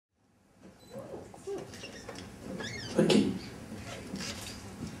Okay.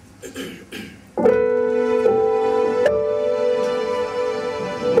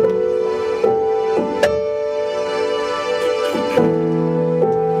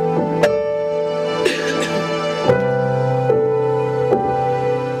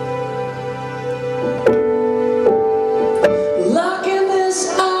 Locking this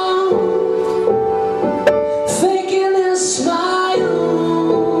out, faking this smile.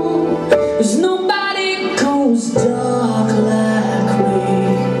 There's nobody goes dark like me.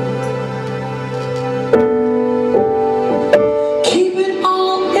 Keep it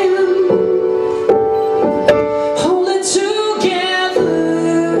all in, hold it together.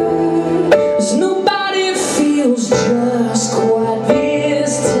 There's nobody feels just quite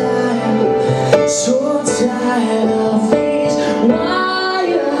this time. So tired of these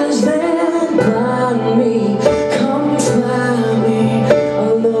wires that bind me. Come find me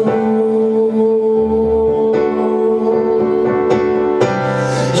alone.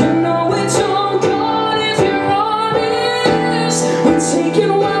 You know it's all gone if you're honest. We're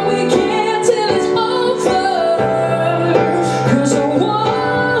taking what we can till it's over. 'Cause I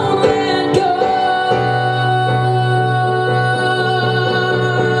won't let go.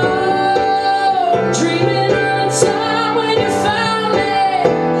 Dreaming of the time when you found me,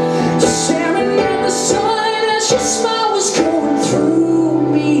 staring at the sun as your smile was going through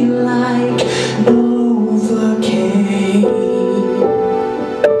me like Novocaine.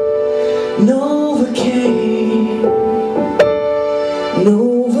 Novocaine,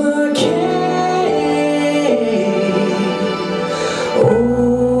 Novocaine. Oh,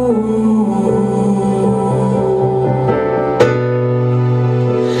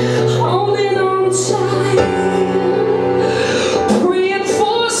 holding on tight, praying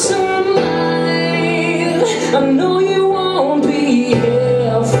for sunlight. I know you won't be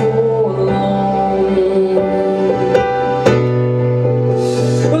here for long.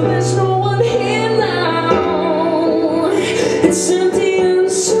 But there's no one here now. It's empty and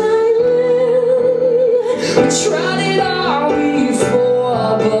silent. We tried it all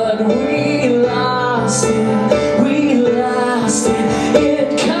before, but we lost it. We lost it. It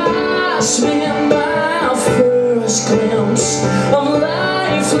cost me my first glimpse of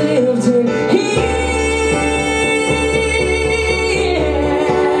life lived in here.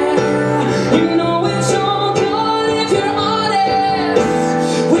 You know it's all gone if you're honest.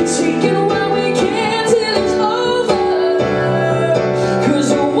 We're taking what we can till it's over. 'Cause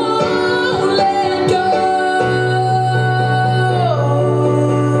I won't let go.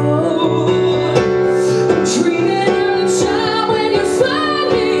 I'm dreaming of the time when you find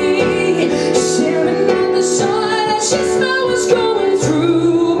me, staring at the sun as your smile was going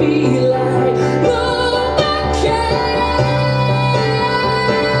through me like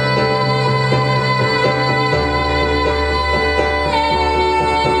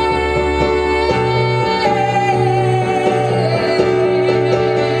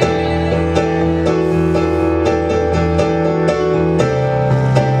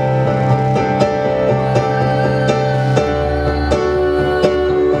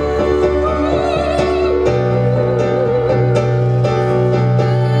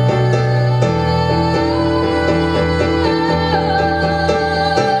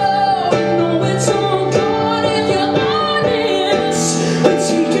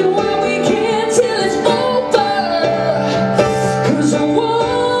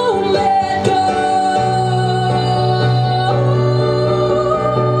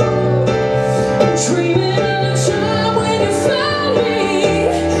dreaming of the time when you found me,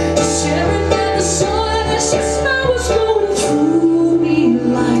 staring at the sun as your smile was going through me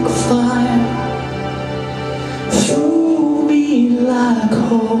like fire, through me like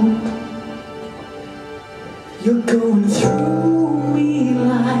hope. You're going through me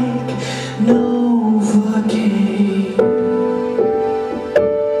like Novocaine,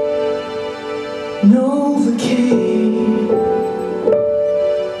 Novocaine.